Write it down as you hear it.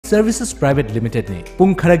Services Private Limited ne.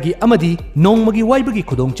 Pung kharagi amadi nongmagi waibagi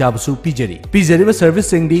khudong chabusu pijari. Pijariba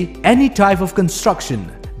service singdi any type of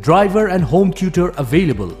construction, driver and home tutor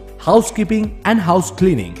available, housekeeping and house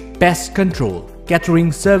cleaning, pest control,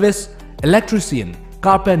 catering service, electrician,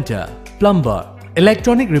 carpenter, plumber,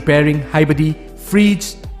 electronic repairing, haibadi,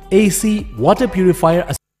 fridge, AC, water purifier.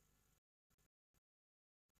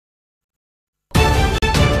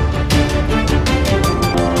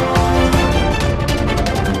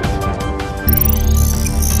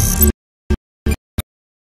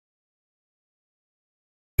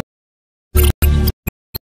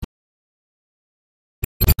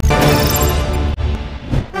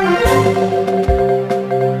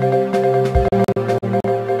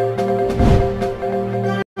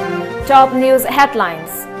 Top news headlines.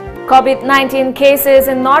 COVID-19 cases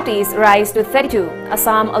in Northeast rise to 32.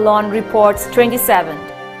 Assam alone reports 27.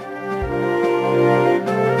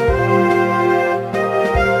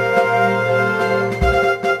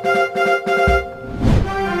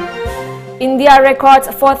 India records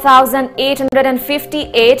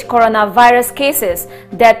 4,858 coronavirus cases.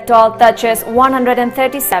 Death toll touches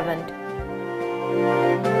 137.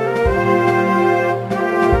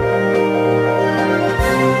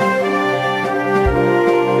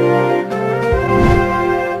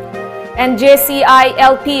 And JCI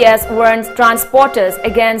LPS warns transporters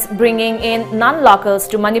against bringing in non-locals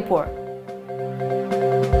to Manipur.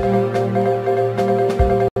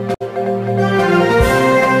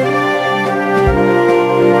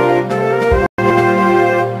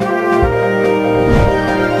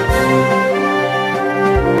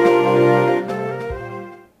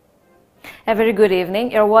 A very good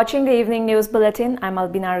evening. You're watching the Evening News Bulletin. I'm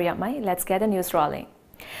ALBINA. Let's get the news rolling.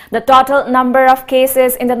 The total number of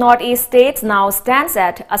cases in the Northeast states now stands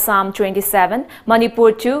at Assam 27,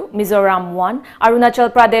 Manipur 2, Mizoram 1,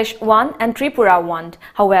 Arunachal Pradesh 1 and Tripura 1.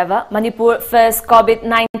 However, Manipur's first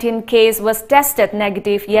COVID-19 case was tested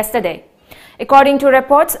negative yesterday. According to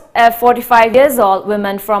reports, a 45-year-old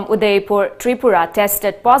woman from Udaipur, Tripura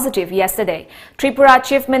tested positive yesterday. Tripura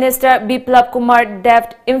Chief Minister Biplab Kumar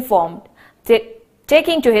Dev informed.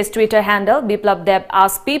 Taking to his Twitter handle, Biplab Deb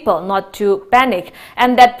asked people not to panic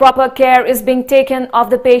and that proper care is being taken of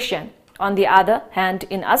the patient. On the other hand,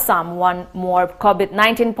 in Assam, one more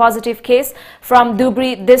COVID-19 positive case from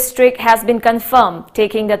Dhubri district has been confirmed,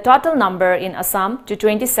 taking the total number in Assam to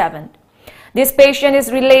 27. This patient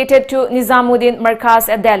is related to Nizamuddin Markaz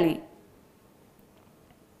at Delhi.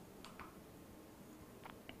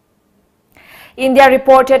 India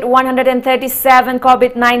reported 137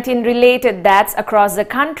 COVID-19 related deaths across the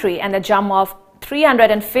country and a jump of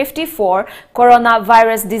 354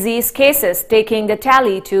 coronavirus disease cases, taking the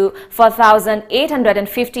tally to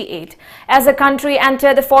 4,858. As the country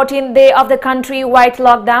entered the 14th day of the country-wide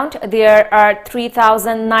lockdown, there are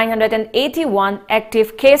 3,981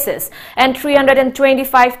 active cases and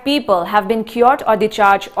 325 people have been cured or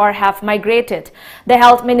discharged or have migrated. The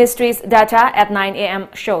Health Ministry's data at 9 a.m.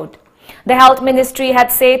 showed. The Health Ministry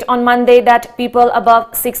had said on Monday that people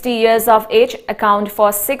above 60 years of age account for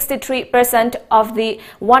 63% of the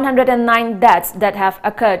 109 deaths that have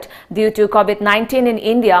occurred due to COVID-19 in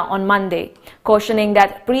India on Monday, cautioning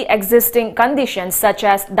that pre-existing conditions such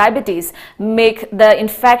as diabetes make the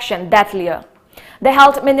infection deadlier. The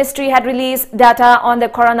Health Ministry had released data on the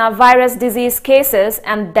coronavirus disease cases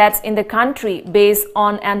and deaths in the country based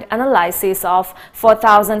on an analysis of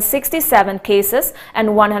 4,067 cases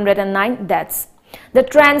and 109 deaths. The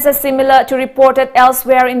trends are similar to reported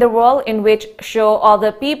elsewhere in the world, in which show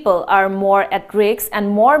older people are more at risk and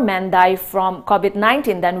more men die from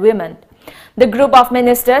COVID-19 than women. The group of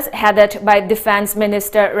ministers headed by Defence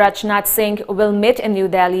Minister Rajnath Singh will meet in New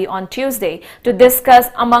Delhi on Tuesday to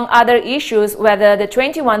discuss, among other issues, whether the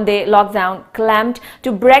 21-day lockdown claimed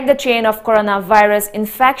to break the chain of coronavirus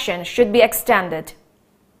infection should be extended.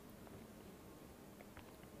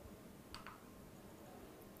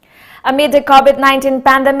 Amid the COVID-19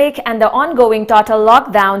 pandemic and the ongoing total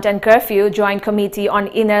lockdown and curfew, Joint Committee on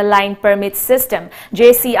Inner Line Permit System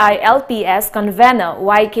JCI LPS convener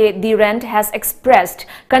YK Dhirend has expressed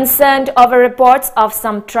concern over reports of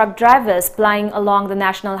some truck drivers plying along the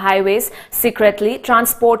national highways, secretly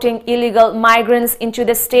transporting illegal migrants into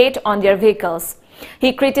the state on their vehicles.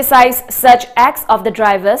 He criticized such acts of the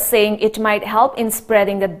drivers, saying it might help in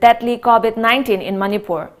spreading the deadly COVID-19 in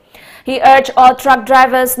Manipur. He urged all truck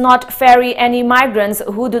drivers not ferry any migrants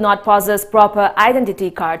who do not possess proper identity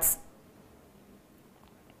cards.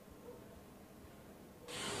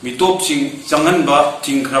 Mitop sing changanba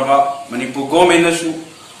tingkraba Manipur government nasu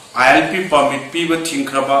ILP permit piba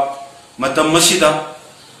tingkraba matam masida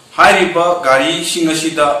Hairiba gari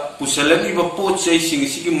singasida pusalaniba pochai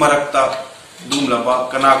singisi marakta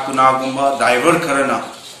dumlaba kana kuna gumba driver karana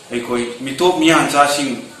ekoi mitop miancha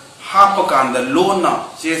sing hapa kanda lona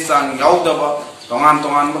chesang yaudaba tongan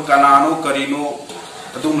kanano karino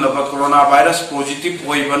dumlaba coronavirus positive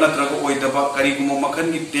oiba natraga oidaba karigumo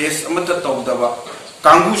makhan gi test amata tawdaba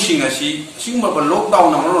kangu singasi singmaba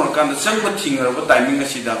lockdown amron kanda changba thingaraba timing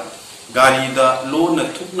asida gari da lona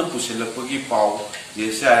thupna pusilapagi pau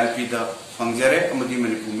ALB da fangjare amadi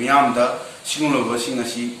manipur miyam da singulaba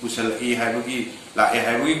singasi pusal haibagi la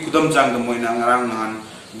haibagi kudam jang da moina ngarang nan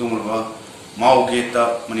dumlaba mauge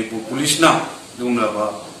ta manipur police na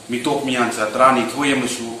dumlaba mitop miyan sa trani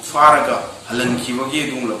thoyamasu faraga halan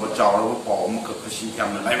khibagi dumlaba chawra pau amaka khasi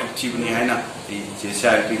yamna laibak thibni haina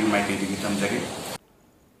ALB gi maike gi thamjage.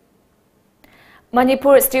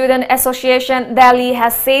 Manipur Student Association Delhi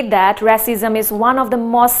has said that racism is one of the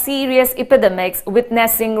most serious epidemics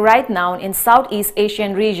witnessing right now in Southeast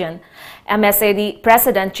Asian region. MSAD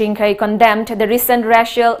President Chinkai condemned the recent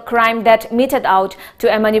racial crime that meted out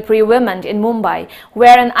to a Manipuri woman in Mumbai,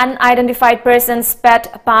 where an unidentified person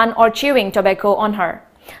spat pan or chewing tobacco on her.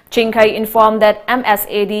 Chinkai informed that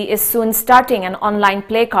MSAD is soon starting an online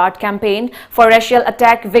placard campaign for racial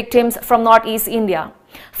attack victims from Northeast India.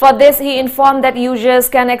 For this, he informed that users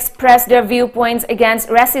can express their viewpoints against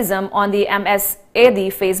racism on the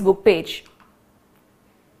MSAD Facebook page.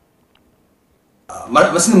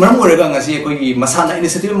 Masin maram orega ngasi koi masana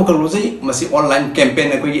initiative mo kalojai masi online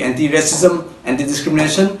campaign koi anti racism anti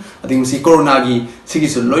discrimination adi masi corona gi sigi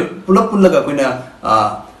su loi pulap pulaga koina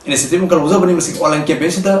initiative mo kaloja bani masi online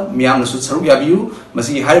campaign sida miyam na su saru yabiu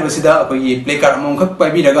masi hai basida koi placard among khak pai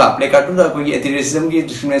bi daga placard da koi anti racism gi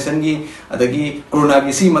discrimination gi adagi corona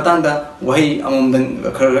gi si matang da wahi among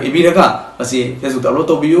dan khar ibi daga masi facebook upload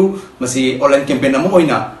to biu masi online campaign amo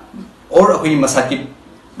oina or koi masaki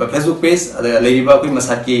Facebook page ada leriba koi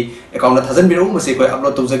masaki account na thajan biro masi koi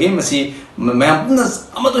upload to jage masi mayam puna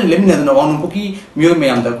amato lemina na wanu poki mio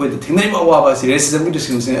mayam da koi thingnai ma wa ba racism gi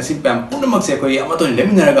discrimination asi pam puna mak se koi amato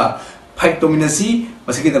lemina ga fight dominancy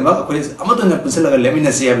masi ki dama koi amato na pusala ga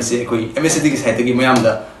lemina se abse koi MSD gi site gi mayam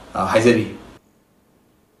da haijari.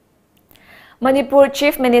 Manipur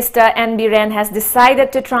Chief Minister N. Biren has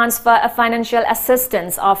decided to transfer a financial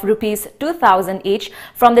assistance of Rs 2,000 each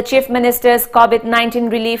from the Chief Minister's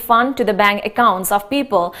COVID-19 relief fund to the bank accounts of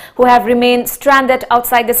people who have remained stranded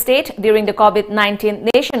outside the state during the COVID-19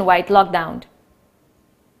 nationwide lockdown.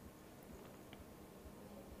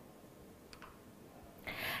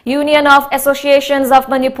 Union of Associations of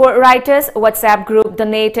Manipur Writers WhatsApp group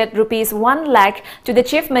donated Rs 1 lakh to the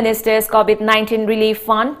Chief Minister's COVID-19 Relief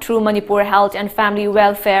Fund through Manipur Health and Family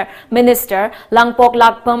Welfare Minister Langpok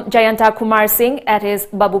Lakpam Jayanta Kumar Singh at his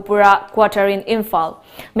Babupura quarter in Imphal.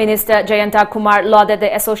 Minister Jayanta Kumar lauded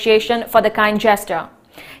the association for the kind gesture.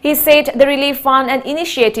 He said the relief fund and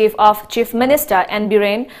initiative of Chief Minister N.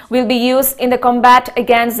 Biren will be used in the combat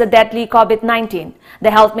against the deadly COVID-19.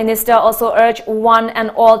 The Health Minister also urged one and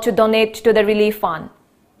all to donate to the relief fund.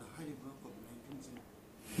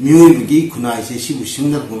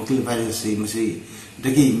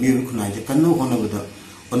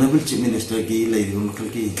 Honorable Chief Minister relief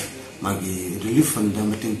fund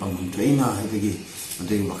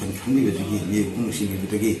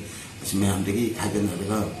Simam degi kagan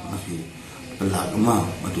adaga masih pelagama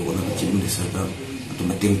atau orang kecil desa atau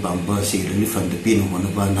mating pamba si relief fund pin orang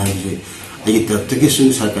apa naik jadi terap terkesu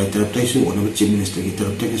sarkai terap terkesu orang kecil desa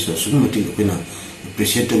terap terkesu semua mating kena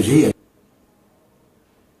appreciate je.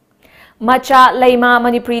 Macha Laima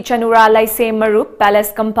Manipuri Chanura Laise Marup Palace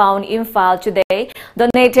Compound Imphal today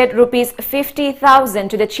donated Rs 50,000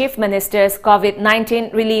 to the Chief Minister's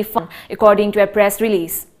COVID-19 Relief Fund, according to a press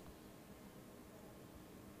release.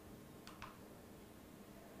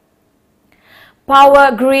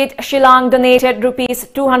 Power Grid Shillong donated Rs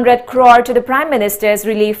 200 crore to the Prime Minister's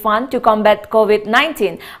Relief Fund to combat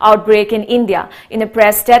COVID-19 outbreak in India. In a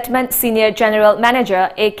press statement, Senior General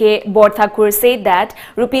Manager A.K. Borthakur said that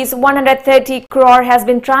Rs 130 crore has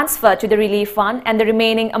been transferred to the Relief Fund and the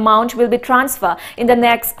remaining amount will be transferred in the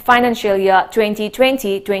next financial year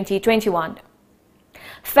 2020-2021.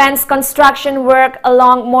 Fence construction work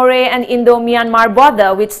along Moray and Indo-Myanmar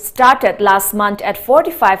border, which started last month at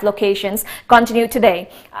 45 locations, continued today.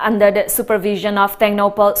 Under the supervision of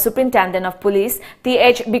Tengnopal Superintendent of Police,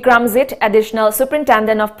 T.H. Bikramjit, Additional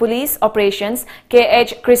Superintendent of Police Operations,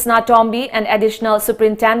 K.H. Krishna Tombi, and Additional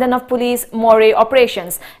Superintendent of Police Moray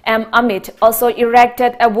Operations, M. Amit, also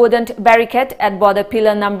erected a wooden barricade at border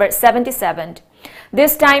pillar number 77.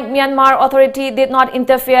 This time, Myanmar authority did not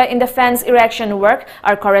interfere in the fence erection work,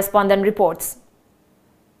 our correspondent reports.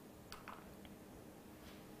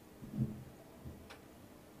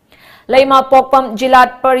 Laima Pokpam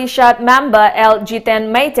Jilat Parishad member L. Jiten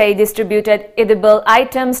Meitei distributed edible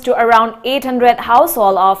items to around 800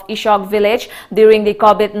 households of Ishok village during the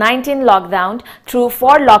COVID-19 lockdown through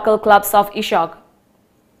 4 local clubs of Ishok.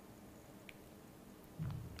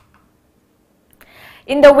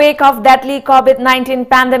 In the wake of deadly COVID-19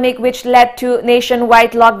 pandemic which led to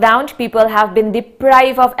nationwide lockdown, people have been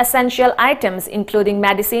deprived of essential items including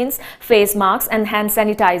medicines, face masks and hand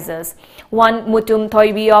sanitizers. One Mutum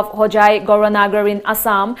Thoibi of Hojai Goronagar in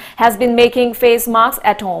Assam has been making face masks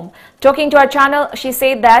at home. Talking to our channel, she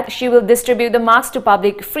said that she will distribute the masks to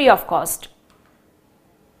public free of cost.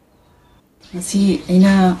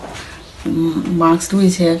 Marks to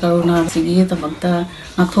is here, Corona, Sigi, the Magda,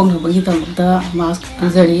 Nakong, Bagita, mask to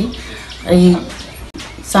Zari, a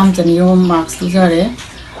Samson marks to Zare,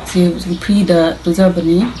 she pre the to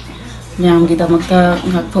Zerbani, Yamgita Magda,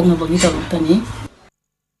 Nakong, Bagita, Tani.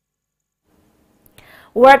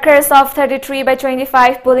 Workers of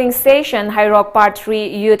 33/25 polling station High Rock Part 3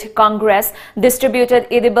 Youth Congress distributed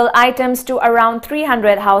edible items to around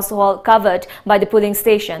 300 households covered by the polling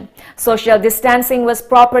station. Social distancing was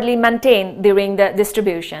properly maintained during the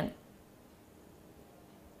distribution.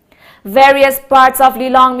 Various parts of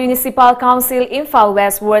Lilong Municipal Council Imphal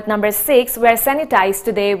West Ward number 6 were sanitized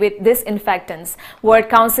today with disinfectants. Ward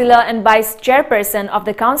Councillor and Vice Chairperson of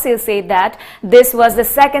the council said that this was the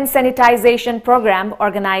second sanitization program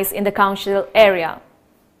organized in the council area.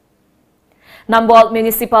 Nambol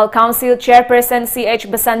Municipal Council Chairperson C.H.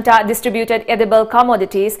 Basanta distributed edible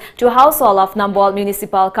commodities to household of Nambol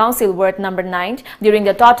Municipal Council Ward number 9 during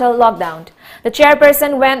the total lockdown. The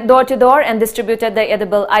chairperson went door to door and distributed the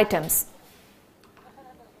edible items.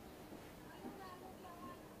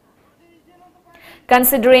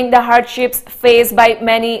 Considering the hardships faced by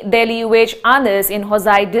many daily wage earners in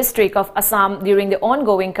Hosai district of Assam during the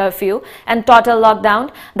ongoing curfew and total lockdown,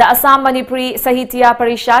 the Assam Manipuri Sahitya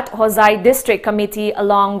Parishad Hosai District Committee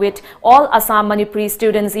along with all Assam Manipuri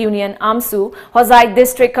Students Union AMSU Hosai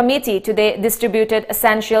District Committee today distributed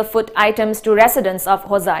essential food items to residents of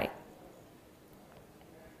Hosai.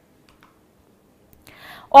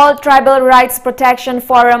 All Tribal Rights Protection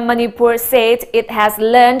Forum Manipur said it has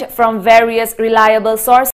learned from various reliable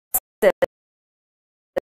sources,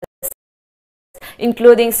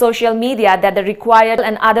 including social media, that the required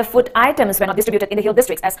and other food items were not distributed in the hill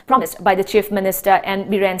districts as promised by the Chief Minister N.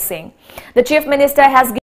 Biren Singh. The Chief Minister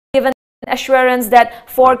has given assurance that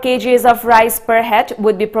 4 kgs of rice per head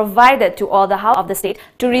would be provided to all the households of the state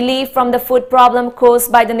to relieve from the food problem caused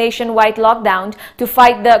by the nationwide lockdown to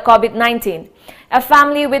fight the COVID-19. A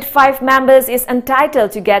family with 5 members is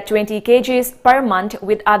entitled to get 20 kgs per month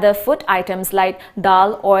with other food items like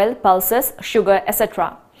dal, oil, pulses, sugar,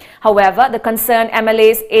 etc. However, the concerned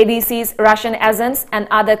MLAs, ADCs, Russian agents and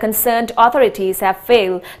other concerned authorities have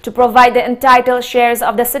failed to provide the entitled shares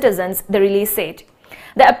of the citizens, the release said.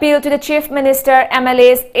 The appeal to the Chief Minister,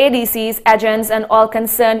 MLAs, ADCs, agents and all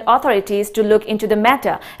concerned authorities to look into the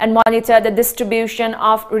matter and monitor the distribution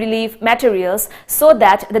of relief materials so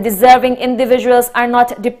that the deserving individuals are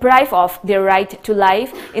not deprived of their right to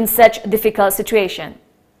life in such difficult situation.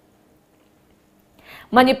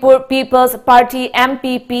 Manipur People's Party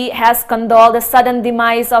MPP has condoled the sudden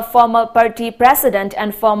demise of former party president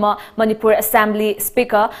and former Manipur Assembly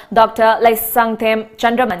Speaker Dr. Laisangthem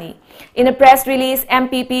Chandramani. In a press release,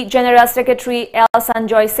 MPP General Secretary L.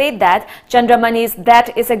 Sanjoy said that Chandramani's death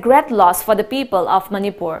is a great loss for the people of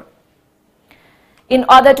Manipur. In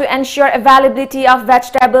order to ensure availability of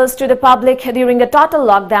vegetables to the public during the total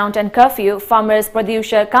lockdown and curfew, Farmers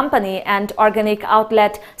Producer Company and Organic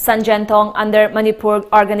Outlet Sanjantong under Manipur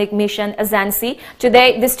Organic Mission Agency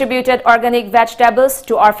today distributed organic vegetables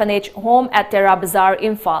to Orphanage Home at Terra Bazaar,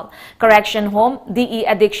 Imphal, Correction Home, DE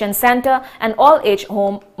Addiction Center and All Age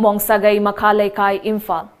Home, Mongsagay, Makhalaikai,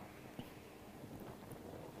 Imphal.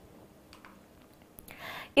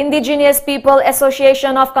 Indigenous People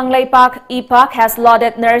Association of Kangleipak, IPAC, has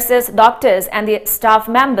lauded nurses, doctors and the staff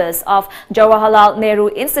members of Jawaharlal Nehru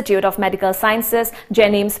Institute of Medical Sciences,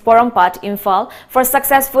 JNIMS, Porompat, Imphal, for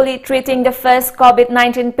successfully treating the first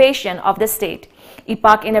COVID-19 patient of the state.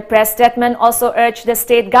 IPAC in a press statement also urged the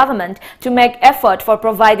state government to make effort for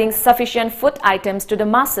providing sufficient food items to the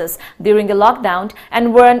masses during the lockdown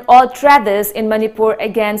and warn all traders in Manipur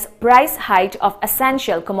against price hike of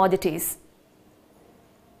essential commodities.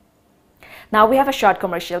 Now we have a short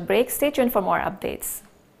commercial break. Stay tuned for more updates.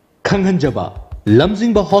 Khanghanjaba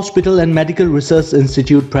Lamjingba Hospital and Medical Research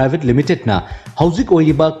Institute Private Limited na hauzik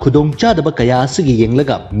oiba khudong chadaba kaya asigi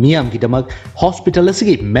yenglaga miyam gidamak hospital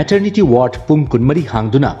asigi maternity ward pung kunmari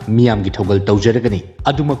hangduna miyam gi thogal tawjaragani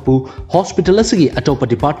adumakpu hospital asigi atopa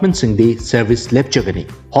department singdi service lepchagani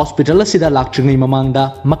hospital asida lakchungai mamangda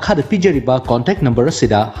makhada pijariba contact number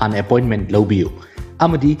asida han appointment lawbiyu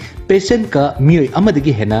amadi patient ka miyoi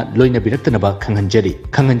amadagi hena loina biraktanaba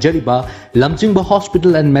khanganjari ba Lamjingba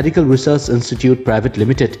Hospital and Medical Research Institute Private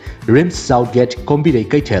Limited, Rims Southgate, Kombirei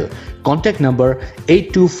Kaitel. Contact number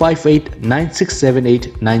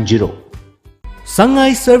 8258967890.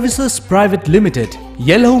 Sangai Services Private Limited,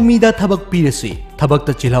 Yellow Mida Tabak Pirasi, Tabak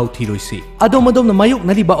ta Chilhau Thiroisi. Adomadom na mayuk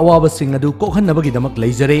nadiba awawa sing adu kokhan nabagi damak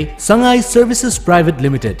leizare. Sangai Services Private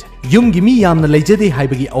Limited, Yum gimi yam na leizade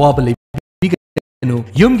haibagi awaba le.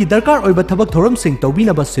 Yum gi darkar oiba thabak thoram sing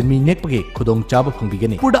tawbina ba sinmi nekpage khudong chaba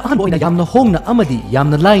phangbigani purda han oina yamna hongna amadi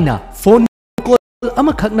yamna laina phone call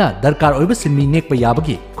ama khakna darkar oiba sinmi nekpa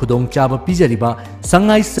yabagi khudong chaba pijariba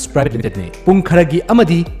Sangai Private Limited ne pung kharagi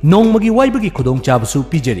amadi nongmagi waibagi khudong chaba su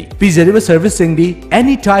pijariba service singdi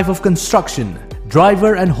any type of construction,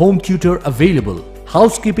 driver and home tutor available,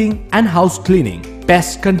 housekeeping and house cleaning,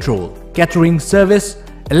 pest control, catering service,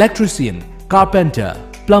 electrician, carpenter,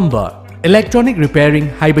 plumber, electronic repairing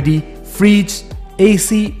haibadi fridge,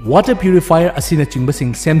 AC, water purifier asina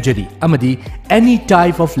chingbasing semjari amadi any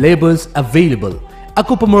type of labors available.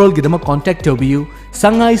 Akupamorol gidama contact tobiyu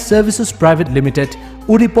Sangai Services Private Limited,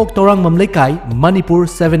 Uripok Torang Mamlekai, Manipur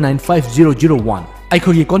 795001.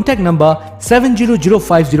 Aikogi contact number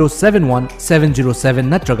 7005071707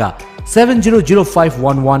 natraga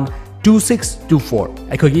 7005112624.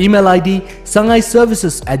 Aikogi email ID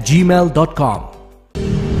sangaiservices@gmail.com.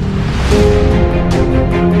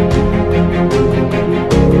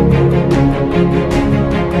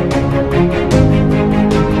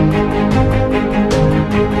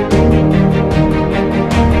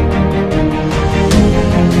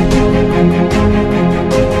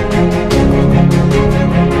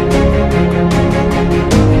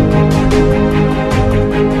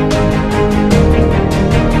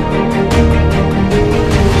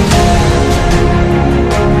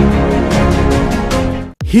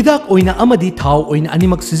 Hidak oina amadi thau oina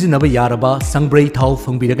animak sizinaba yaraba sangbrai thau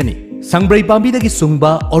phangbiragani. Sangbrai pambidagi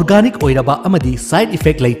sungba organic oiraba amadi side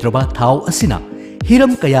effect leitraba thau asina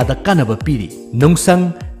hiram kayada kanaba piri. Nungsang,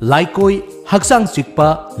 laikoi, haksang chikpa,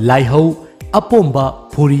 laihau, apomba,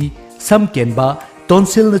 phuri, samkenba,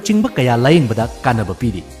 tonsil na chingba kaya layingbada kanaba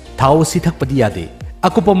piri. Thau asi thakpadi yade.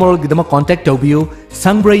 Akupamorol gidama contact tobiyu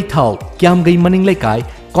Sangbrai thau kyamgai maning laikai.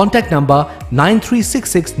 Contact number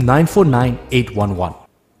 9366949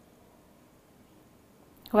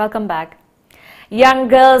 Welcome back. Young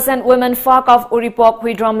girls and women folk of Uripok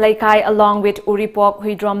Huidrom Laikai along with Uripok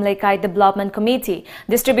Huidrom Laikai Development Committee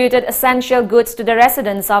distributed essential goods to the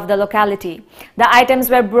residents of the locality. The items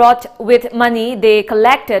were brought with money they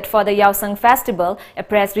collected for the Yaosang festival, a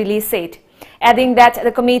press release said, adding that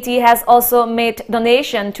the committee has also made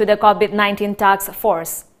donation to the COVID-19 task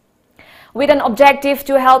force. With an objective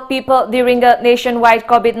to help people during the nationwide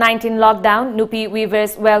COVID-19 lockdown, Nupi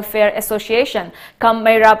Weavers Welfare Association,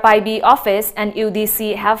 Kamera Paibi Office and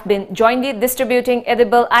UDC have been jointly distributing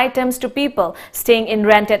edible items to people staying in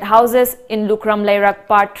rented houses in Lukram Lairak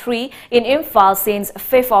Part 3 in Imphal since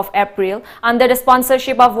 5th of April under the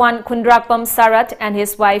sponsorship of one Kundrakpam Sarat and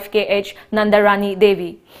his wife KH Nandarani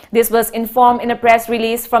Devi. This was informed in a press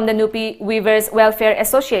release from the Nupi Weavers Welfare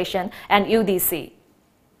Association and UDC.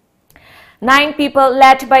 9 people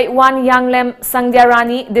led by one young Lem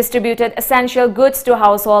Sanghyarani distributed essential goods to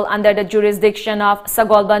household under the jurisdiction of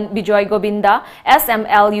Sagolban Bijoy Gobinda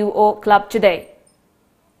SMLUO Club today.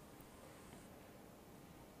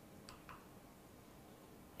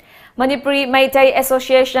 Manipuri Meitei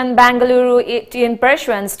Association Bangalore in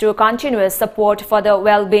pursuance to continuous support for the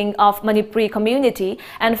well-being of Manipuri community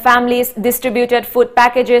and families distributed food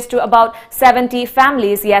packages to about 70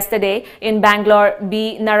 families yesterday in Bangalore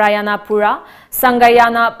B. Narayanapura,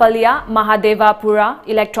 Sangayana Palya, Mahadevapura,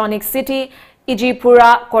 Electronic City,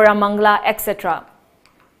 Ijipura, Koramangla, etc.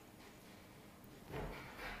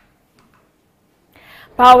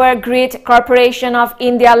 Power Grid Corporation of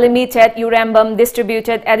India Limited, Urembam,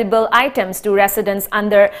 distributed edible items to residents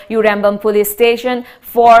under Urembam Police Station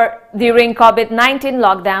during COVID-19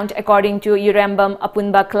 lockdown, according to Urembam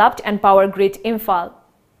Apunba Club and Power Grid Imphal.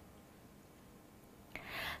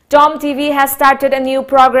 Tom TV has started a new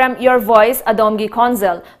program, Your Voice, Adomgi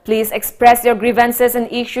Konzel. Please express your grievances and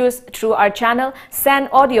issues through our channel. Send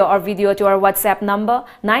audio or video to our WhatsApp number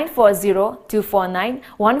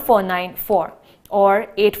 940-249-1494. or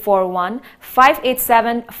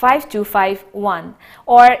 841-587-5251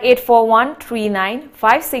 or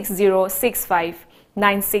 841-39-56065,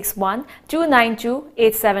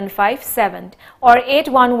 961-292-8757 or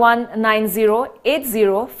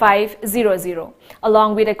 811-90-80500.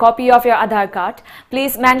 Along with a copy of your Aadhaar card,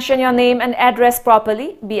 please mention your name and address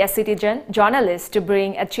properly. Be a citizen journalist to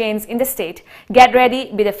bring a change in the state. Get ready,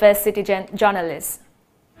 be the first citizen journalist.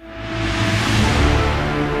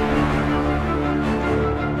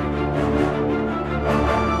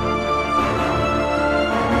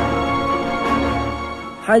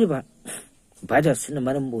 Haiba virus na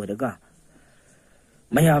maram boraga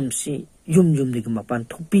mayam si yum ni mapan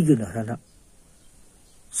thopi gana hana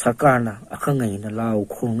sarkar na akangai na lao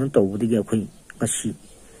khong na tawdi ga khoi ngasi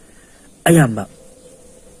ayamba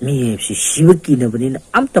mi si shiwaki na bani na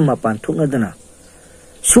amta mapan thukna dana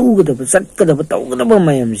suga da sat ka da taw ga ba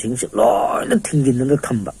mayam sing si loi na thingin na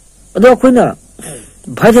thamba ado khoina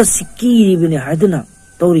virus ki bani hadana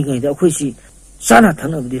tawri ngai da khoi si sana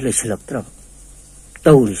thana bdi lesilaktra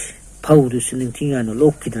tawris Pau sining tinga no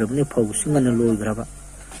lok kidrabne pau singa no loy graba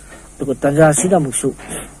to tanja sida muksu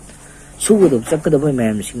sugo sakka boy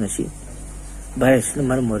mayam singa si virus na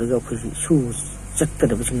mar morga khosi su sakka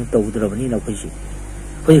da singa tawdrabni na khosi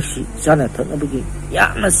khosi sana thana bigi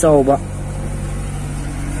yamna sawba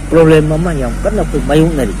problem mama yam kana ko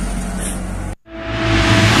mayung nari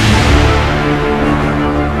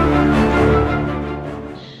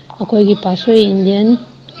akoi gi pasoi Indian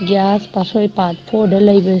gas pasoi part 4 da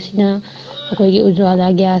laibasina akoi gi ujwala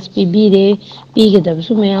gas pibire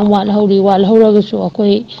pigedabsu mayam wal hawraga su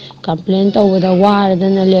akoi complain tawada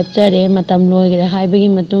waradana leptare matam loigre haibagi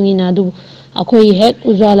matungina du akoi hek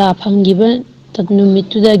ujwala phamgiba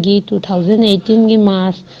tatnumitudagi 2018 gi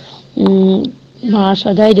March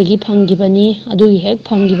adaidagi phamgibani adugi hek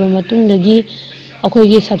phamgiba matungdagi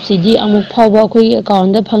akoi subsidy amuk phawba akoi account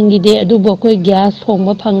da phangide adubo akoi gas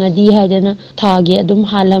thongba phangadi haidana thagi adum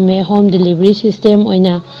halame home delivery system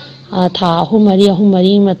oina tha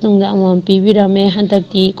humari matungda amam pibirame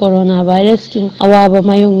hantakti coronavirus awaba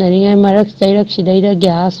mayung naringai marak chairak sidaida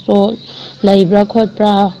gas to laibra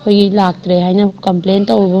khotpra khoi laktre haina complain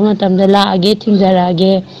tawba matamda laage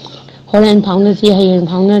thingjarage horen phangna ji hayeng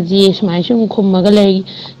phangna ji smai sum khummaga lei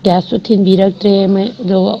gas to thinbiraktre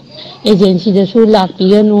do agency da su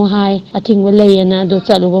lakpiganu hai athingwa leiyana do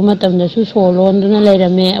chaluba matamda su solon duna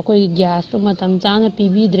leirame akoi gas to matam chana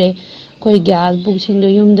pibidre koi gas book sing do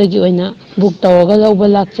yumdagi oina book tawaga lawba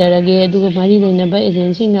lakcharage aduga mari leinaba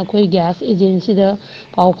agency na koi gas agency da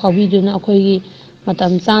paw phawiduna akoi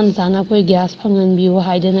matam chana koi gas phangan biu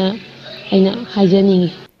haidana aina haijani.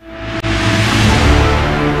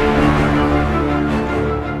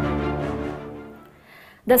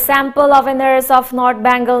 The sample of a nurse of North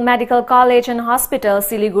Bengal Medical College and Hospital,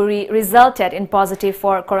 Siliguri, resulted in positive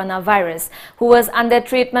for coronavirus, who was under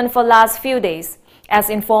treatment for last few days. As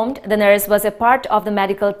informed, the nurse was a part of the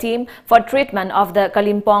medical team for treatment of the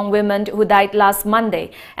Kalimpong women who died last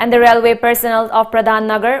Monday and the railway personnel of Pradhan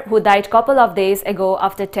Nagar who died couple of days ago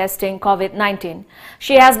after testing COVID-19.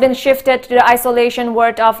 She has been shifted to the isolation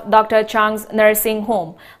ward of Dr. Chang's nursing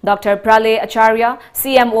home. Dr. Pralay Acharya,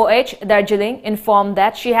 CMOH, Darjeeling, informed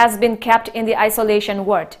that she has been kept in the isolation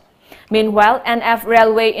ward. Meanwhile, NF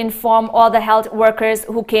Railway informed all the health workers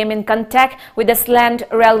who came in contact with the slant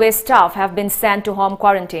railway staff have been sent to home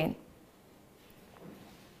quarantine.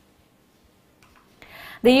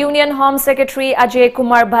 The Union Home Secretary Ajay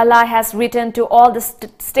Kumar Bhalla has written to all the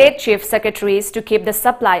state chief secretaries to keep the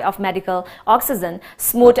supply of medical oxygen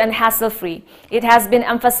smooth and hassle-free. It has been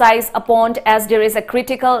emphasized upon as there is a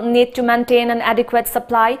critical need to maintain an adequate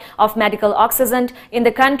supply of medical oxygen in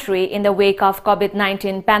the country in the wake of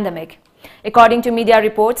COVID-19 pandemic. According to media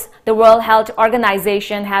reports, the World Health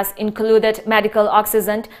Organization has included medical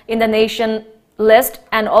oxygen in the nation list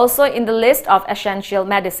and also in the list of essential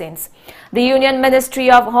medicines. The Union Ministry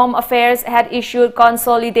of Home Affairs had issued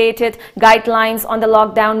consolidated guidelines on the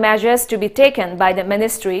lockdown measures to be taken by the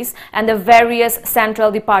ministries and the various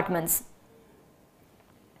central departments.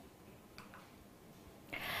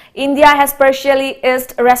 India has partially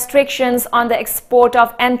eased restrictions on the export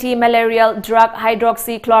of anti-malarial drug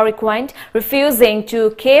hydroxychloroquine, refusing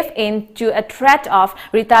to cave in to a threat of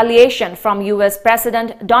retaliation from US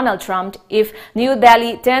President Donald Trump if New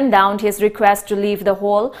Delhi turned down his request to leave the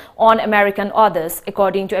hold on American orders,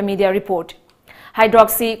 according to a media report.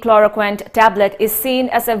 Hydroxychloroquine tablet is seen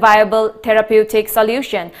as a viable therapeutic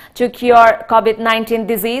solution to cure COVID-19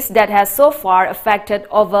 disease that has so far affected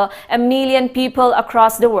over 1 million people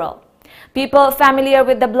across the world. People familiar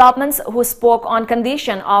with developments who spoke on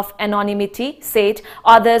condition of anonymity said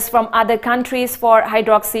others from other countries for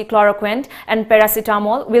hydroxychloroquine and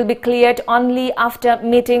paracetamol will be cleared only after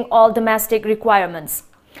meeting all domestic requirements.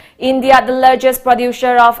 India, the largest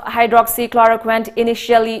producer of hydroxychloroquine,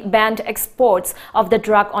 initially banned exports of the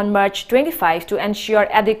drug on March 25 to ensure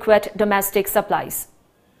adequate domestic supplies.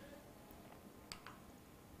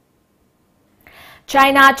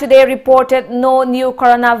 China today reported no new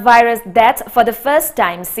coronavirus deaths for the first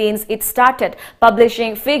time since it started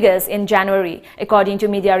publishing figures in January, according to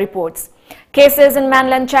media reports. Cases in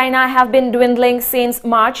mainland China have been dwindling since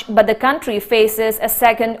March, but the country faces a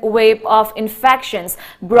second wave of infections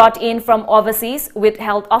brought in from overseas, with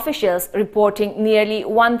health officials reporting nearly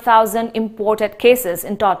 1,000 imported cases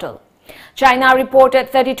in total. China reported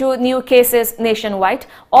 32 new cases nationwide,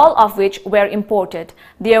 all of which were imported.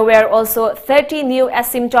 There were also 30 new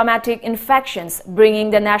asymptomatic infections, bringing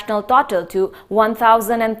the national total to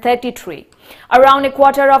 1,033. Around a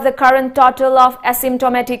quarter of the current total of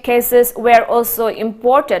asymptomatic cases were also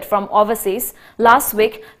imported from overseas. Last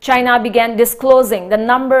week, China began disclosing the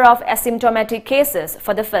number of asymptomatic cases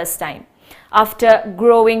for the first time, after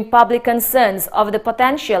growing public concerns of the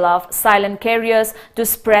potential of silent carriers to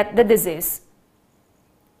spread the disease.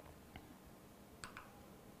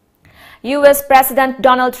 US President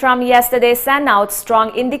Donald Trump yesterday sent out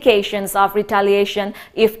strong indications of retaliation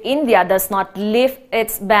if India does not lift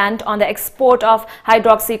its ban on the export of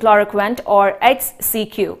hydroxychloroquine or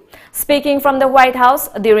HCQ. Speaking from the White House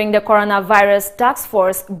during the coronavirus task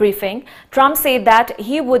force briefing, Trump said that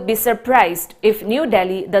he would be surprised if New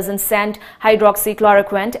Delhi doesn't send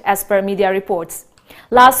hydroxychloroquine, as per media reports.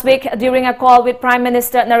 Last week, during a call with Prime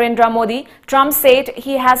Minister Narendra Modi, Trump said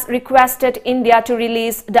he has requested India to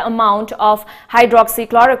release the amount of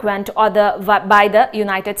hydroxychloroquine by the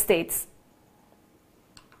United States.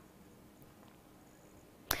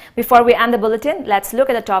 Before we end the bulletin, let's look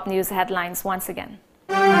at the top news headlines once again.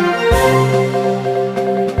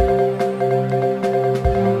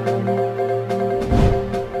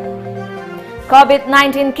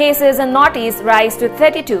 COVID-19 cases in Northeast rise to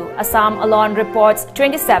 32. Assam alone reports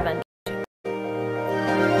 27.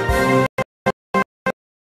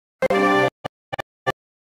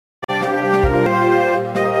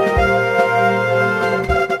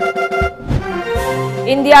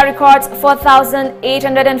 India records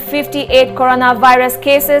 4,858 coronavirus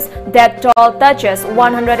cases. Death toll touches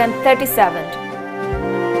 137.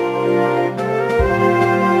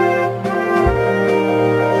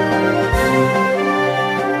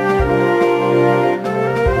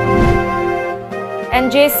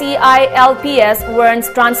 NJCI LPS warns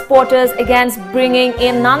transporters against bringing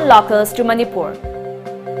in non-locals to Manipur.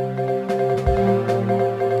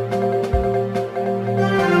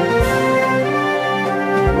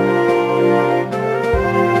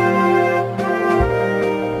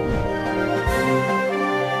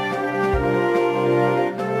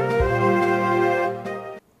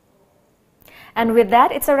 And with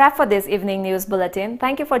that, it's a wrap for this evening news bulletin.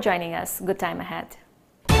 Thank you for joining us. Good time ahead.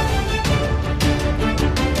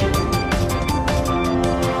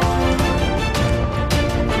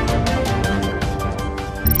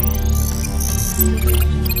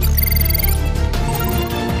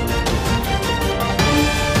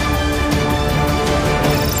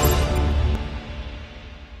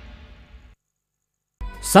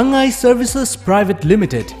 Sangai Services Private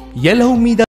Limited, Yellow Mida